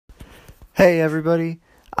Hey everybody,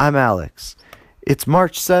 I'm Alex. It's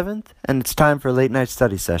March 7th, and it's time for late night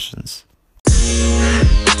study sessions.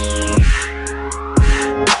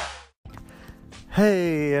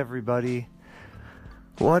 Hey everybody,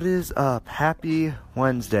 what is up? Happy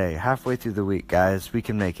Wednesday, halfway through the week, guys. We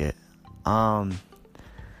can make it.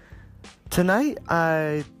 Tonight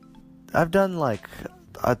I've done like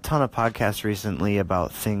a ton of podcasts recently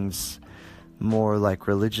about things more like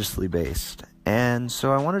religiously based, and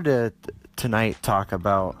so I wanted to tonight talk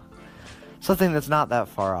about something that's not that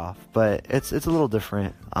far off, but it's a little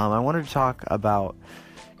different. I wanted to talk about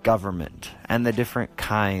government and the different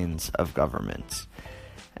kinds of governments.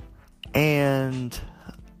 And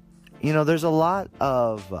there's a lot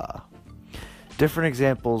of different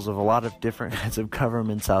examples of a lot of different kinds of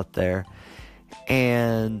governments out there.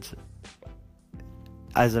 And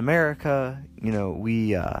as America,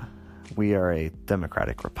 we are a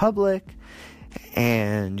democratic republic.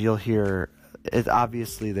 And you'll hear it.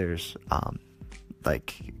 Obviously, there's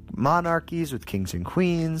like monarchies with kings and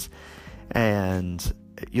queens, and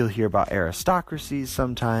you'll hear about aristocracies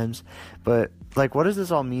sometimes. But like, what does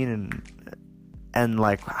this all mean, and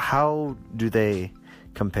like, how do they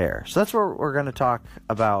compare? So that's what we're going to talk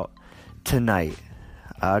about tonight: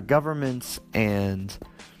 governments and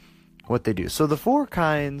what they do. So the four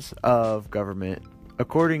kinds of government,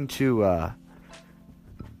 according to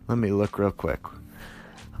let me look real quick.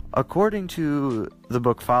 According to the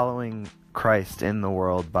book Following Christ in the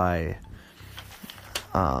World by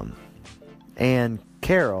Anne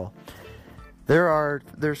Carroll,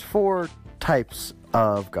 there's four types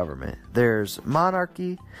of government. There's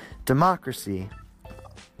monarchy, democracy,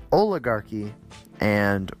 oligarchy,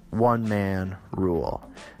 and one-man rule.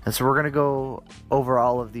 And so we're going to go over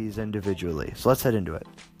all of these individually. So let's head into it.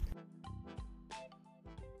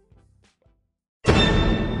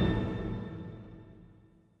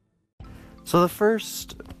 So the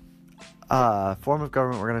first form of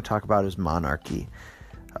government we're going to talk about is monarchy.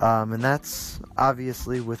 And that's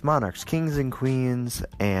obviously with monarchs, kings and queens,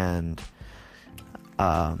 and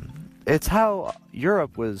it's how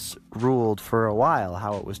Europe was ruled for a while,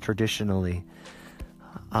 how it was traditionally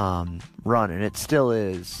run, and it still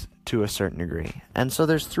is to a certain degree. And so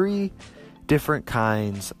there's three different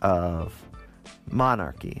kinds of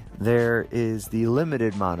monarchy. There is the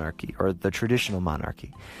limited monarchy, or the traditional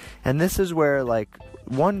monarchy, and this is where like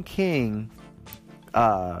one king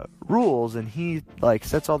rules, and he like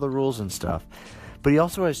sets all the rules and stuff, but he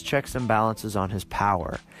also has checks and balances on his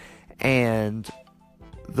power. And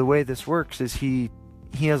the way this works is he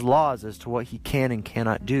has laws as to what he can and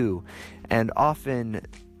cannot do, and often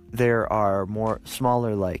there are more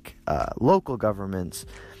smaller like local governments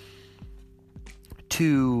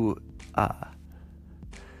to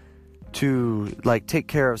like take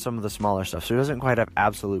care of some of the smaller stuff. So it doesn't quite have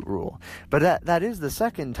absolute rule. But that is the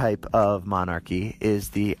second type of monarchy, is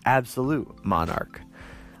the absolute monarch.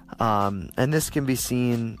 And this can be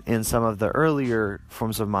seen in some of the earlier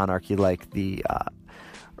forms of monarchy, like the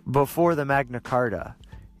before the Magna Carta,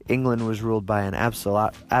 England was ruled by an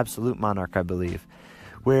absolute monarch, I believe,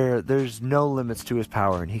 where there's no limits to his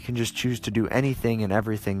power, and he can just choose to do anything and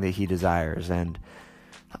everything that he desires. And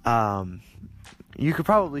you could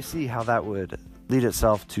probably see how that would lead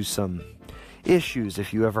itself to some issues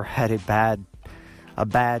if you ever had a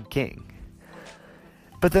bad king.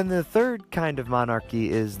 But then the third kind of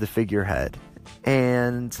monarchy is the figurehead.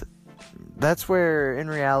 And that's where, in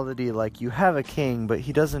reality, like, you have a king, but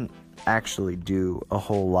he doesn't actually do a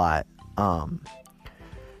whole lot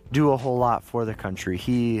for the country.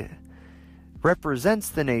 He represents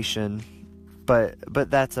the nation, but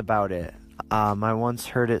that's about it. I once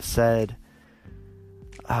heard it said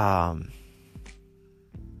that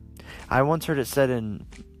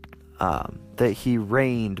he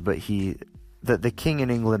reigned, that the king in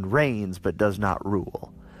England reigns but does not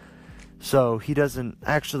rule. So he doesn't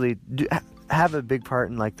actually have a big part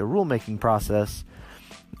in like the rule-making process.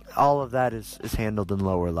 All of that is handled in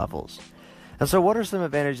lower levels. And so what are some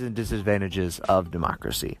advantages and disadvantages of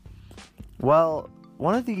democracy? Well,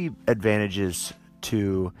 one of the advantages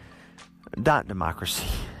to not democracy,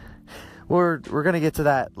 we're going to get to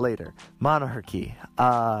that later. Monarchy.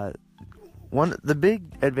 The big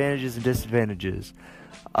advantages and disadvantages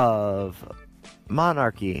of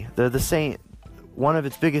monarchy, they're the same. One of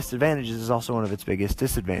its biggest advantages is also one of its biggest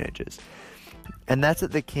disadvantages. And that's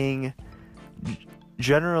that the king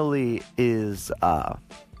generally is,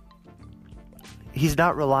 he's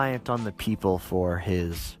not reliant on the people for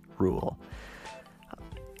his rule.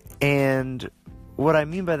 And what I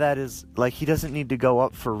mean by that is, like, he doesn't need to go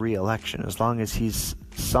up for re-election as long as he's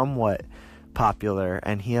somewhat popular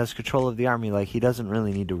and he has control of the army, like, he doesn't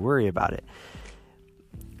really need to worry about it.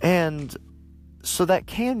 And so that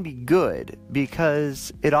can be good,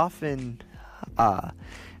 because it often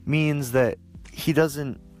means that he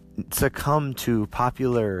doesn't succumb to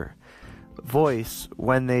popular voice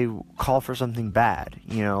when they call for something bad.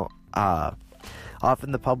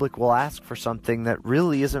 Often the public will ask for something that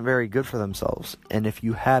really isn't very good for themselves, and if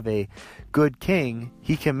you have a good king,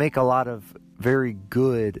 he can make a lot of very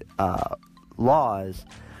good laws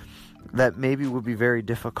that maybe would be very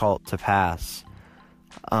difficult to pass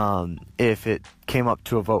if it came up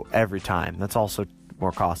to a vote every time. That's also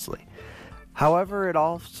more costly. However, it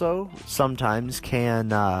also sometimes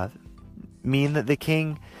can mean that the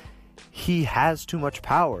king, he has too much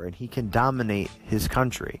power and he can dominate his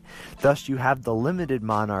country. Thus, you have the limited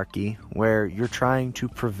monarchy, where you're trying to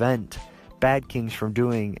prevent bad kings from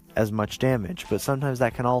doing as much damage. But sometimes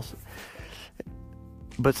that can also...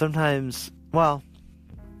 But sometimes... Well,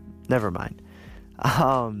 never mind.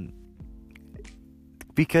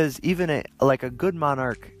 Because even a good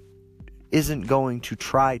monarch isn't going to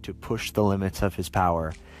try to push the limits of his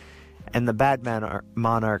power, and the bad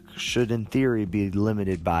monarch should in theory be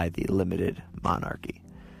limited by the limited monarchy.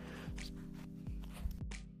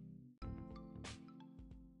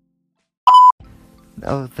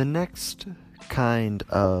 Now, the next kind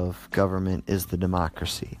of government is the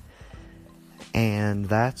democracy, and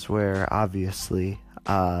that's where obviously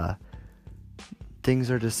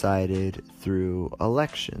things are decided through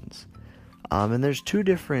elections. And there's two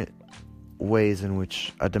different ways in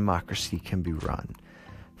which a democracy can be run.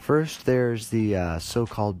 First, there's the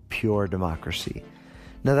so-called pure democracy.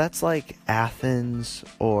 Now, that's like Athens,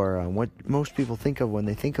 or what most people think of when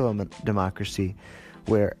they think of a democracy,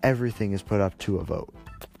 where everything is put up to a vote.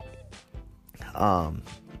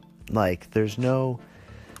 There's no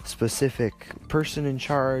specific person in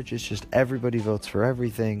charge. It's just everybody votes for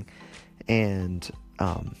everything, and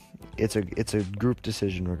it's a group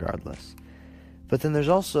decision regardless. But then there's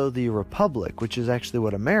also the republic, which is actually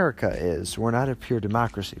what America is. We're not a pure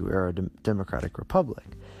democracy. We're a democratic republic.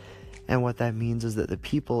 And what that means is that the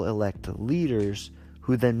people elect leaders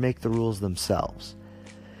who then make the rules themselves.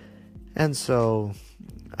 And so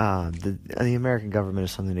the American government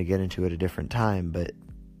is something to get into at a different time, but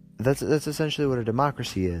that's essentially what a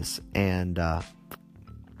democracy is. And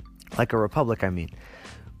like a republic,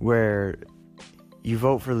 where you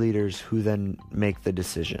vote for leaders who then make the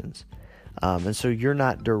decisions. And so you're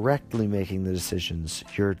not directly making the decisions,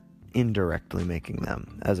 you're indirectly making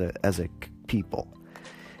them as a people.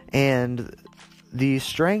 And the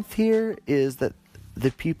strength here is that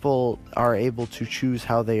the people are able to choose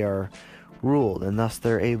how they are ruled, and thus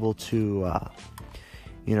they're able to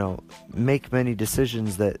make many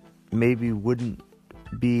decisions that maybe wouldn't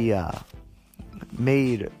be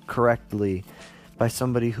made correctly by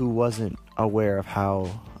somebody who wasn't aware of how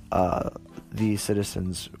the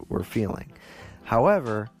citizens were feeling.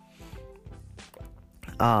 However,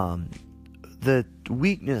 the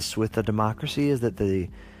weakness with the democracy is that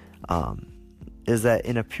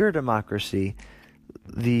in a pure democracy,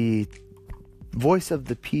 the voice of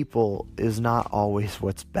the people is not always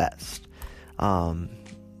what's best.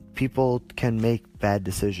 People can make bad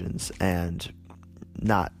decisions and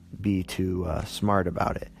not be too smart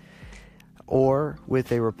about it. Or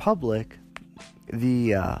with a republic,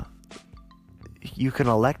 you can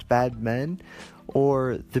elect bad men,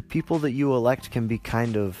 or the people that you elect can be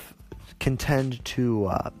tend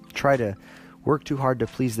to try to work too hard to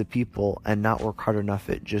please the people and not work hard enough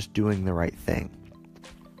at just doing the right thing.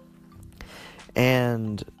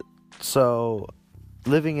 And so,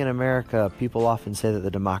 living in America, people often say that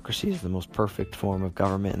the democracy is the most perfect form of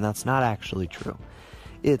government, and that's not actually true.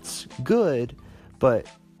 It's good, but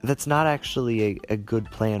that's not actually a good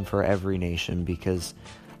plan for every nation, because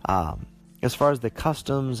as far as the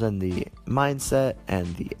customs and the mindset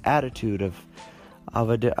and the attitude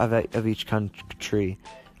of each country,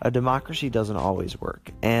 a democracy doesn't always work.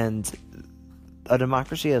 And a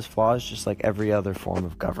democracy has flaws just like every other form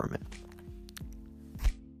of government.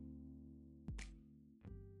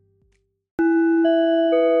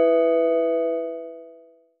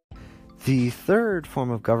 The third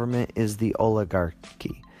form of government is the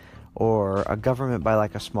oligarchy, or a government by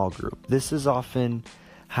a small group. This is often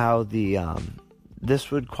how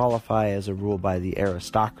this would qualify as a rule by the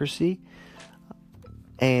aristocracy.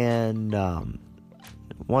 And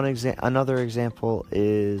another example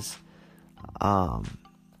is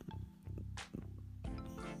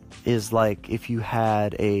like if you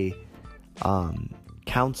had a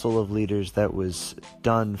council of leaders that was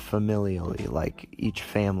done familially, like each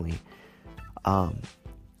family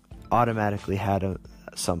automatically had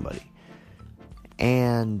somebody.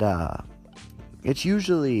 And it's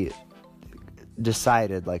usually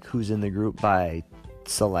decided like who's in the group by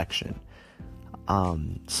selection.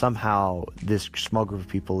 Somehow this small group of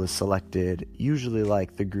people is selected, usually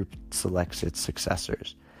like the group selects its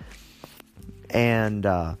successors. And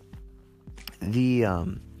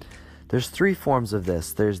there's three forms of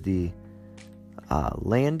this. There's the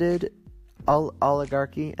landed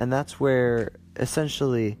oligarchy, and that's where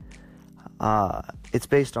essentially it's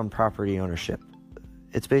based on property ownership.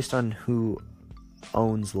 It's based on who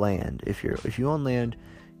owns land. If you own land,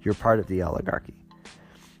 you're part of the oligarchy.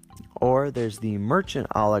 Or there's the merchant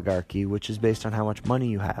oligarchy, which is based on how much money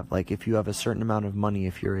you have. Like if you have a certain amount of money,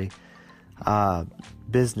 if you're a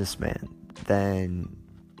businessman, then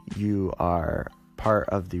you are part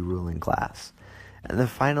of the ruling class. And then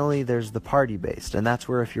finally there's the party-based, and that's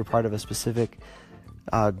where if you're part of a specific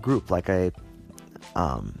group, like a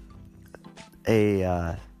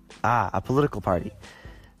political party,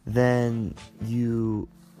 then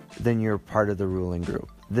you're part of the ruling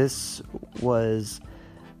group. This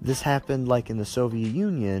happened like in the Soviet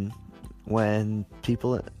Union, when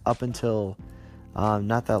people up until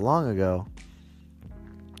not that long ago,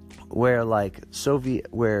 where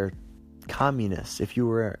communists, if you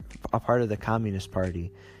were a part of the Communist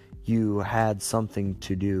Party, you had something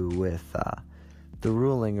to do with the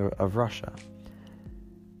ruling of Russia.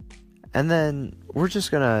 And then we're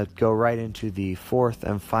just going to go right into the fourth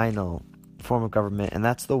and final form of government, and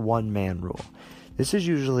that's the one-man rule. This is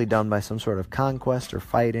usually done by some sort of conquest or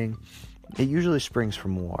fighting. It usually springs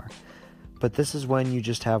from war. But this is when you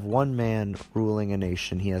just have one man ruling a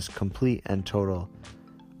nation. He has complete and total,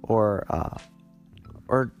 or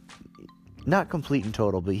not complete and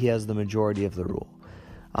total, but he has the majority of the rule.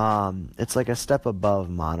 It's like a step above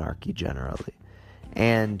monarchy generally.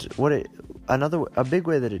 And a big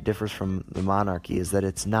way that it differs from the monarchy is that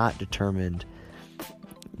it's not determined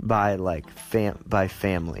by by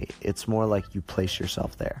family. It's more like you place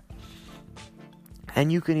yourself there.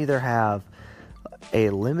 And you can either have a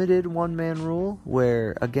limited one-man rule,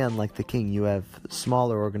 where, again, like the king, you have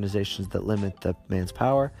smaller organizations that limit the man's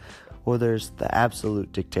power, or there's the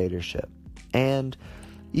absolute dictatorship. And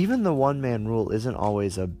even the one-man rule isn't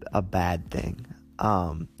always a bad thing.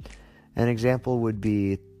 An example would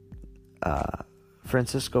be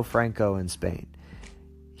Francisco Franco in Spain.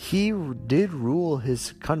 He did rule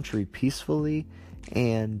his country peacefully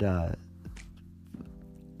and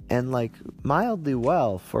mildly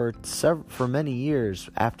well for many years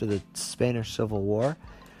after the Spanish Civil War.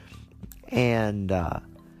 And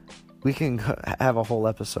we can have a whole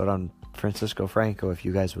episode on Francisco Franco if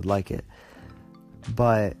you guys would like it.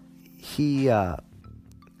 But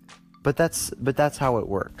that's how it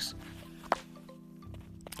works.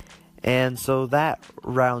 And so that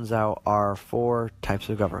rounds out our four types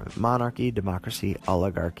of government: monarchy, democracy,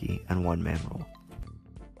 oligarchy, and one-man rule.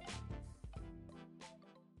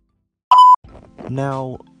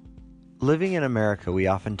 Now, living in America, we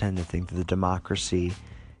often tend to think that the democracy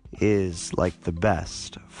is like the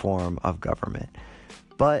best form of government.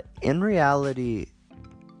 But in reality,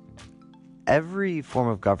 every form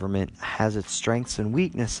of government has its strengths and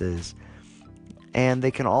weaknesses, and they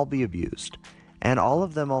can all be abused. And all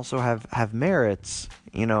of them also have merits,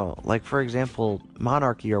 like, for example,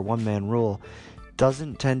 monarchy or one-man rule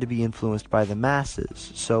doesn't tend to be influenced by the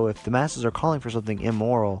masses. So if the masses are calling for something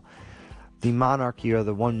immoral, the monarchy or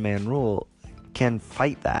the one-man rule can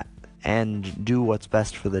fight that and do what's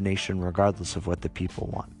best for the nation regardless of what the people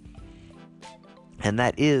want. And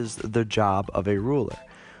that is the job of a ruler.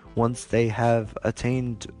 Once they have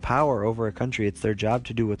attained power over a country, it's their job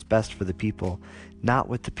to do what's best for the people, not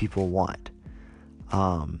what the people want.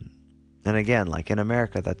 And again, like in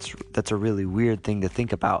America, that's a really weird thing to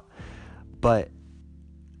think about, but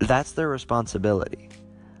that's their responsibility.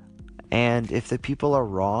 And if the people are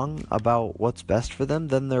wrong about what's best for them,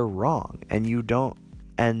 then they're wrong.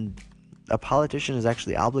 And a politician is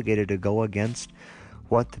actually obligated to go against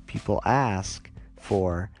what the people ask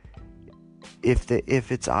for if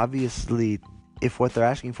what they're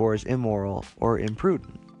asking for is immoral or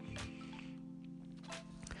imprudent.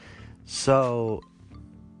 So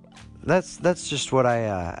that's just what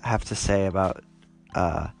I have to say about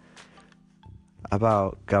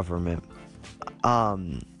government.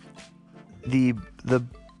 The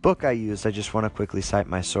book I used, I just want to quickly cite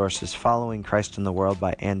my source, is Following Christ in the World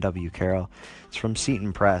by Ann W. Carroll. It's from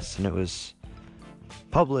Seton Press, and it was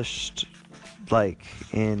published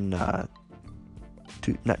in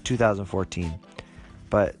 2014.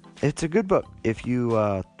 But it's a good book. If you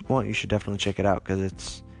want, you should definitely check it out, because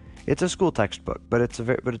it's a school textbook, but it's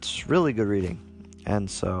really good reading, and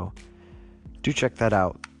so do check that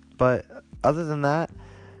out. But other than that,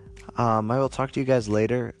 I will talk to you guys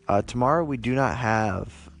later. Tomorrow we do not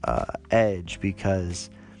have Edge because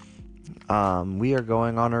we are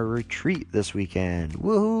going on a retreat this weekend.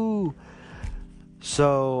 Woohoo!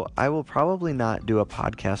 So I will probably not do a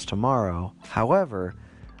podcast tomorrow. However,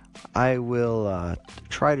 I will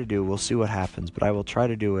we'll see what happens, but I will try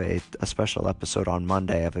to do a special episode on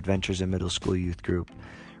Monday of Adventures in Middle School Youth Group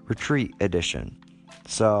Retreat Edition.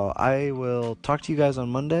 So I will talk to you guys on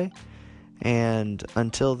Monday, and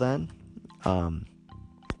until then,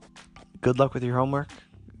 good luck with your homework,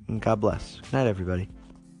 and God bless. Good night, everybody.